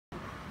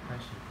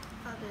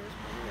pleased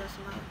with the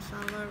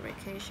summer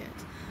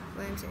vacations.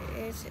 When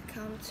it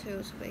comes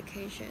to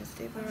vacations,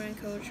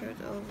 different cultures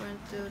often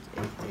do its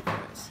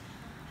difference.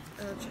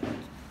 A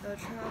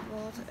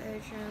travel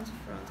agent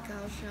from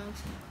Kaohsiung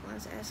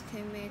once asked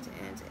me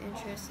an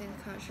interesting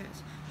question.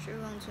 She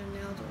wanted to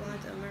know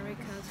what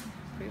Americans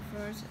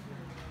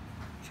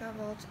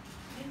travel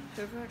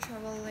prefer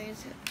traveling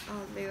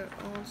on their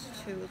own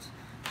to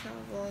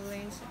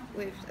traveling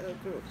with a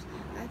group.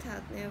 I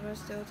had never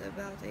thought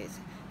about it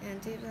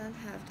and didn't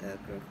have a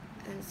group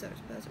answer,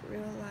 but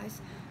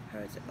realized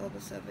her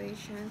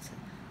observations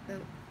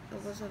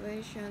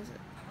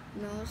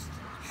most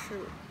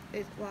true.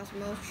 It was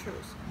most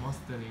true.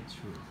 Mostly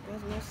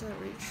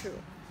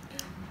true.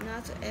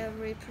 Not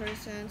every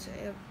person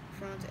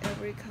from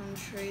every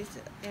country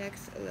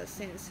acts the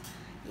same.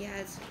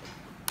 Yet,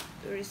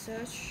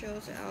 research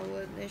shows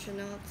our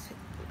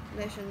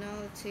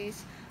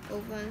nationalities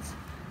often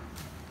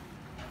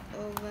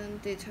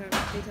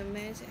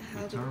determine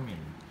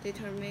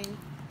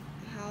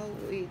how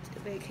we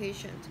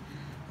vacation.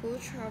 Who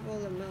travel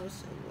the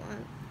most?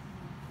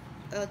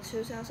 A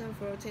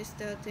 2014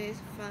 study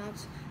found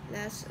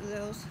that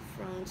those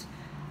from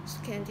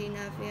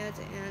Scandinavia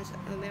and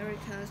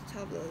Americans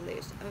top the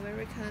list.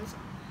 Americans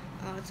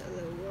are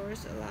the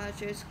world's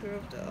largest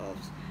group of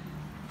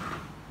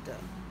the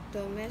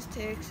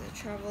domestic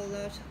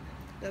travelers.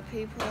 The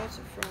people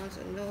from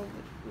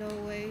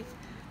Norway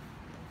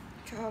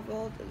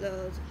traveled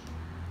the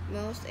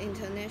most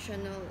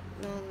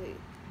internationally.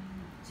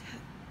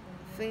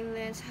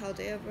 Finland,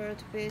 however,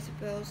 beat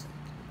both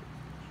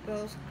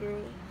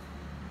groups,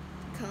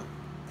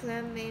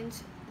 claiming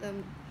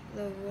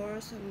the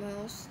world's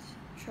most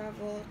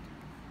traveled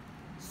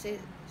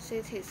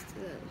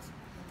citizens.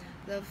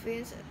 The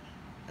Finns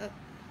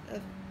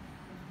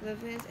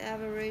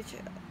average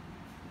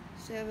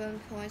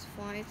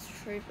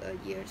 7.5 trips a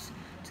year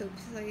to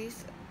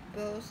places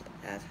both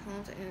at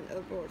home and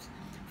abroad.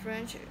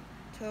 French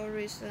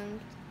tourism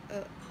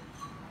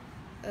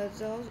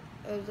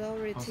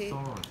authority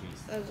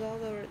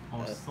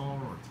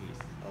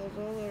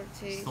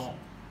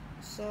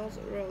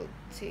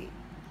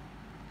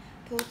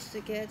put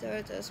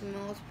together a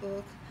small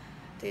book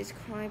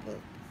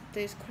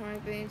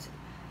describing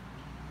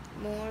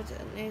more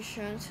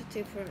nations'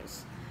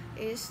 difference.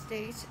 It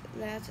states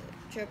that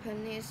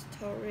Japanese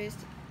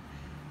tourists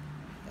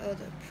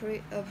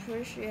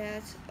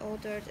appreciate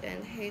order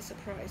and his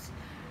price.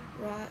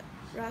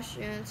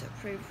 Russians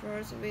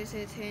prefer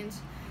visiting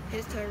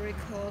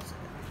historical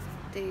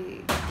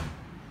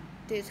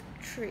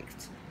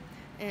districts,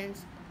 and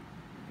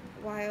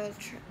while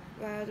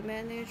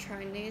many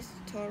Chinese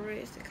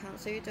tourists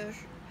consider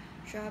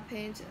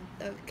shopping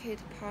a key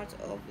part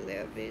of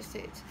their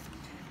visit,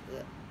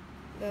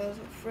 the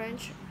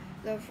French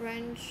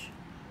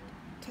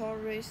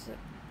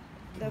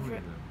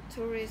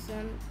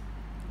tourism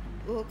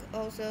book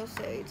also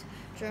said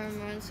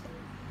Germans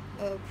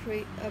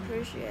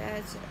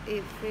appreciate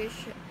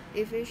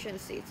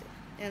efficiency,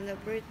 and the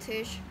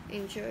British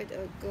enjoyed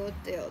a good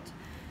deal.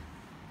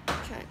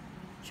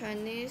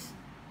 Chinese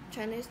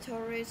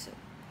tourists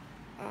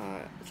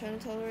are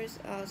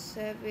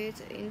savvy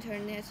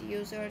internet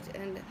users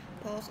and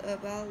post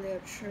about their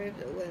trip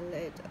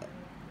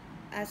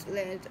as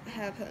it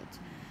happened.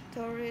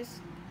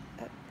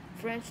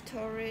 French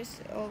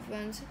tourists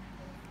often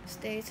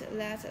state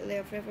that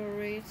their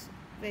favorite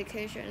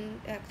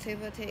vacation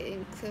activity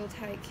include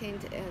hiking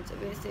and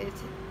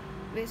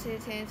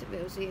visiting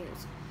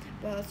museums,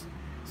 but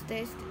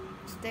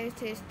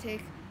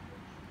statistics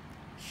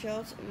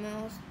shows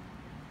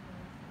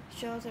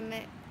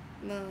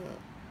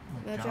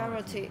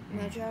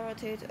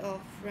majority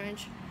of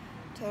French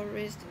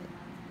tourists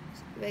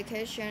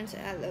vacations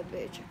at the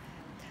beach.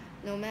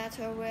 No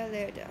matter where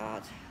they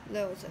are,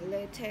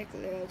 they take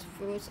their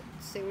food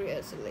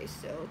seriously.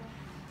 So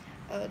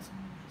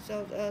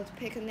a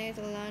picnic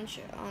lunch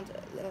on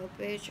the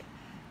beach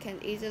can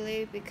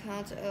easily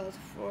become a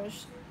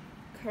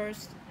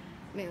first-course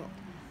meal.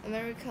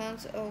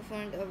 Americans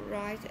often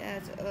arrive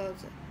at a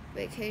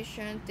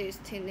vacation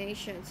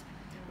destination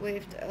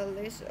with a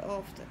list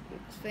of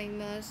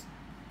famous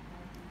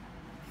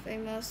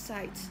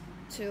sites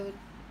to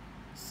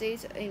see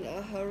in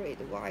a hurry.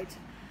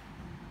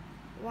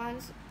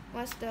 One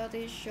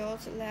study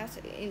shows that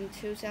in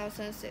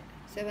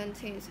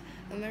 2017,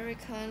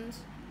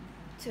 Americans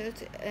took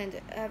an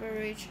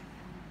average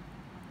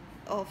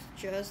of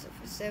just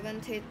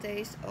 70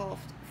 days off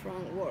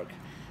from work.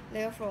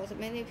 Therefore,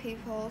 many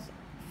feel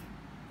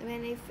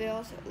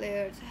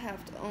they have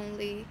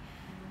only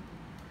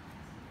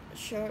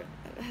short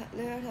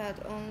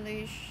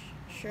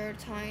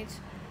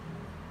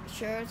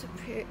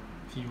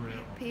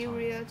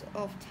period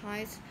of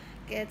time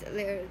get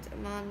their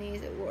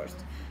money's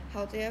worth.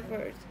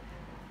 However,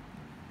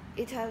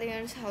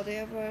 Italians,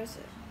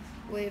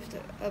 with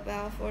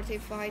about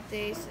 45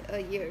 days a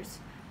year.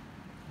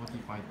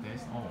 45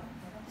 days off.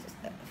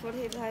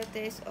 45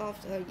 days of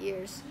a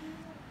year.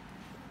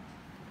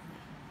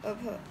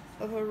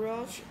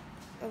 Approach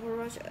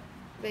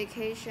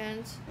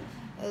vacations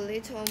a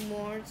little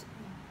more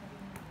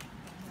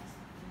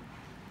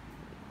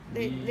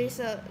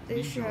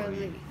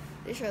leisurely.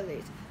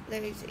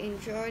 They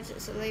enjoyed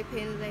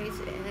sleeping late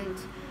and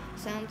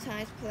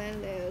sometimes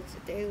plan their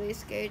daily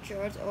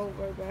schedules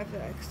over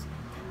breakfast.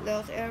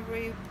 Not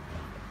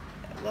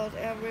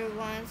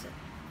everyone's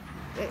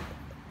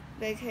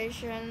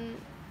vacation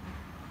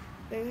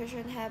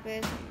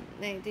habits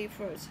may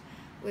differ.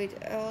 We'd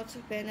all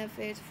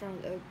benefit from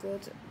a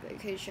good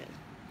vacation.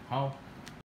 How?